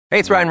Hey,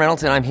 it's Ryan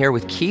Reynolds, and I'm here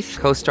with Keith,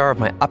 co-star of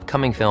my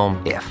upcoming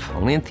film, If,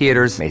 only in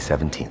theaters May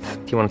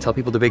 17th. Do you want to tell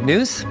people the big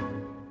news?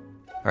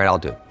 All right, I'll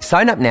do it.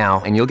 Sign up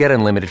now and you'll get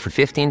unlimited for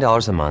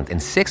 $15 a month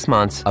and 6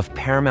 months of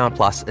Paramount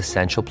Plus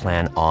Essential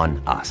Plan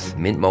on us.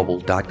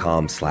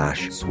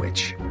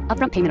 MintMobile.com/switch.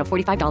 Upfront payment of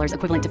 $45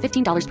 equivalent to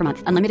 $15 per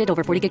month. Unlimited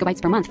over 40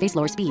 gigabytes per month. Face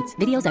lower speeds.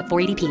 Videos at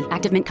 480p.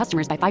 Active Mint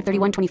customers by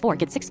 531.24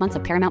 get 6 months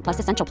of Paramount Plus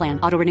Essential Plan.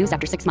 Auto renews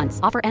after 6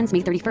 months. Offer ends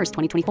May 31st,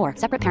 2024.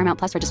 Separate Paramount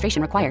Plus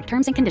registration required.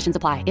 Terms and conditions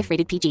apply if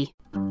rated PG.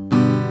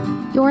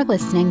 You're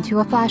listening to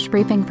a flash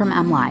briefing from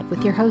MLive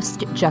with your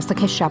host,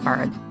 Jessica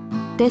Shepard.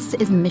 This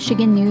is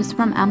Michigan News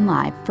from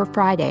MLive for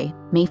Friday,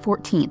 May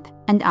 14th,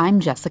 and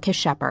I'm Jessica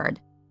Shepard.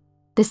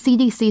 The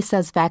CDC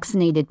says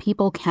vaccinated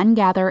people can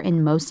gather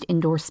in most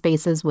indoor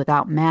spaces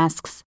without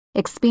masks.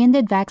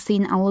 Expanded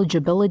vaccine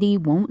eligibility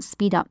won't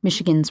speed up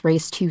Michigan's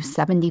race to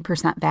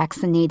 70%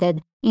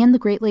 vaccinated, and the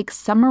Great Lakes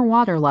summer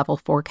water level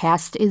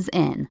forecast is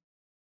in.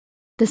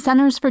 The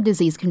Centers for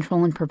Disease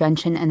Control and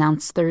Prevention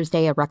announced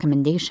Thursday a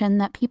recommendation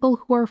that people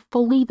who are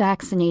fully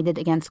vaccinated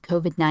against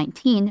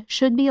COVID-19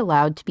 should be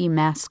allowed to be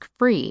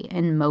mask-free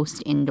in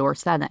most indoor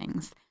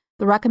settings.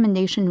 The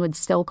recommendation would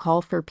still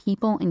call for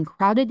people in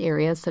crowded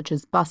areas such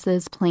as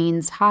buses,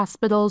 planes,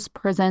 hospitals,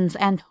 prisons,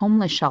 and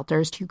homeless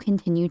shelters to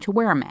continue to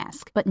wear a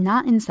mask, but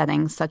not in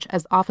settings such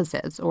as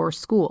offices or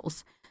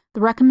schools. The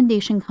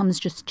recommendation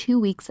comes just 2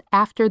 weeks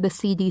after the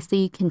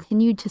CDC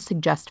continued to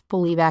suggest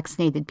fully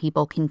vaccinated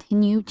people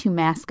continue to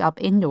mask up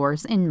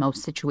indoors in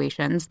most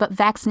situations, but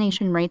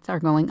vaccination rates are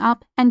going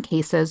up and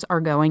cases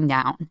are going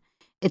down.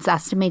 It's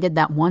estimated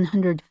that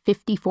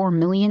 154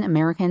 million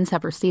Americans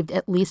have received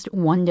at least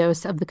one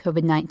dose of the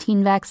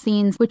COVID-19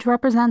 vaccines, which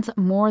represents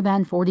more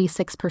than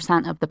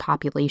 46% of the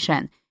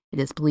population. It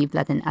is believed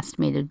that an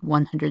estimated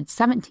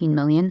 117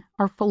 million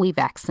are fully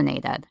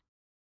vaccinated.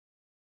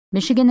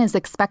 Michigan is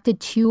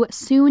expected to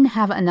soon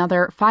have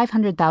another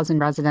 500,000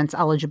 residents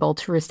eligible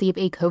to receive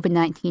a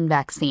COVID-19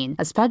 vaccine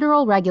as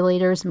federal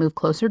regulators move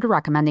closer to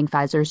recommending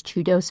Pfizer's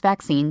 2-dose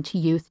vaccine to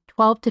youth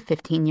 12 to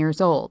 15 years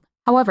old.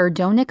 However,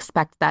 don't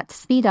expect that to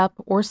speed up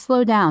or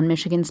slow down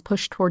Michigan's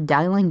push toward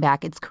dialing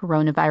back its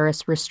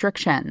coronavirus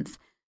restrictions.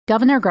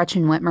 Governor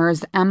Gretchen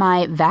Whitmer's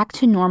MI Vac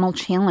to Normal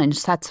Challenge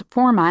sets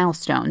 4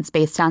 milestones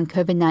based on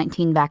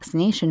COVID-19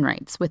 vaccination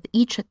rates, with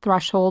each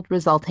threshold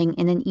resulting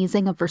in an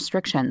easing of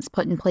restrictions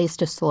put in place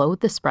to slow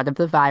the spread of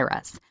the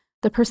virus.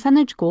 The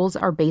percentage goals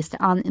are based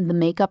on the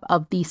makeup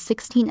of the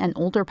 16 and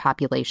older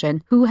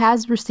population who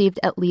has received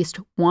at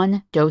least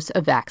one dose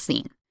of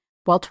vaccine.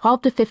 While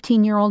 12 to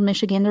 15-year-old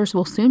Michiganders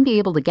will soon be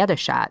able to get a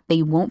shot,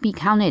 they won't be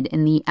counted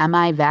in the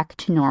MI Vac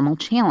to Normal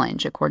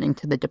Challenge, according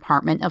to the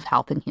Department of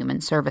Health and Human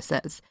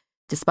Services.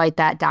 Despite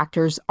that,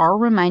 doctors are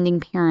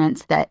reminding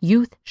parents that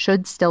youth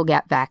should still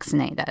get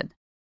vaccinated.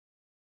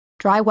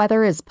 Dry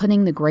weather is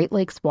putting the Great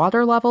Lakes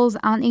water levels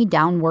on a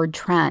downward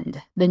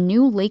trend. The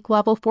new lake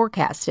level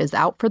forecast is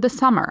out for the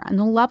summer, and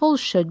the levels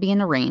should be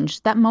in a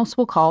range that most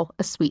will call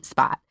a sweet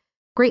spot.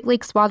 Great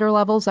Lakes water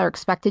levels are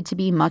expected to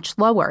be much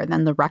lower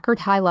than the record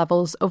high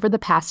levels over the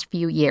past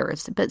few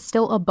years, but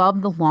still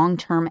above the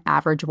long-term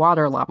average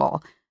water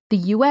level. The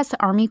U.S.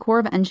 Army Corps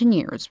of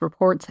Engineers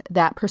reports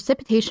that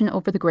precipitation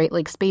over the Great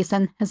Lakes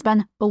Basin has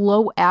been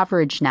below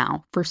average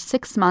now for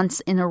 6 months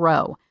in a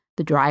row.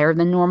 The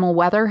drier-than-normal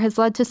weather has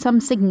led to some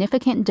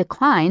significant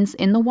declines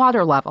in the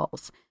water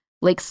levels.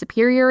 Lake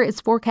Superior is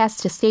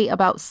forecast to stay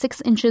about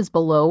 6 inches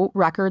below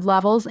record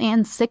levels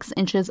and 6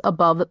 inches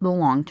above the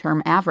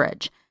long-term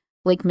average.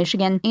 Lake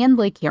Michigan and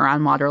Lake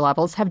Huron water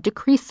levels have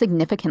decreased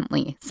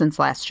significantly since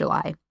last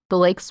July. The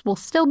lakes will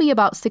still be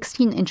about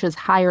 16 inches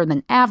higher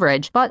than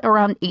average, but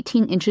around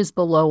 18 inches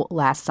below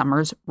last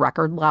summer's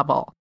record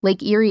level.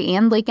 Lake Erie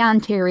and Lake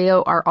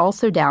Ontario are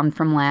also down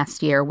from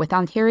last year, with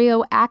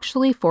Ontario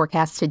actually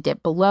forecast to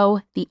dip below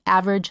the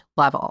average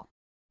level.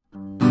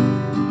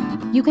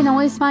 You can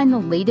always find the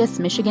latest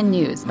Michigan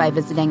news by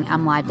visiting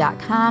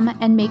mlive.com,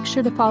 and make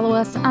sure to follow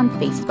us on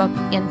Facebook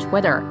and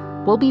Twitter.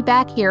 We'll be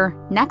back here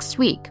next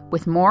week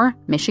with more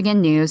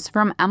Michigan news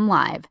from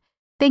MLive.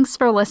 Thanks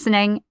for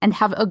listening, and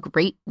have a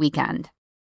great weekend.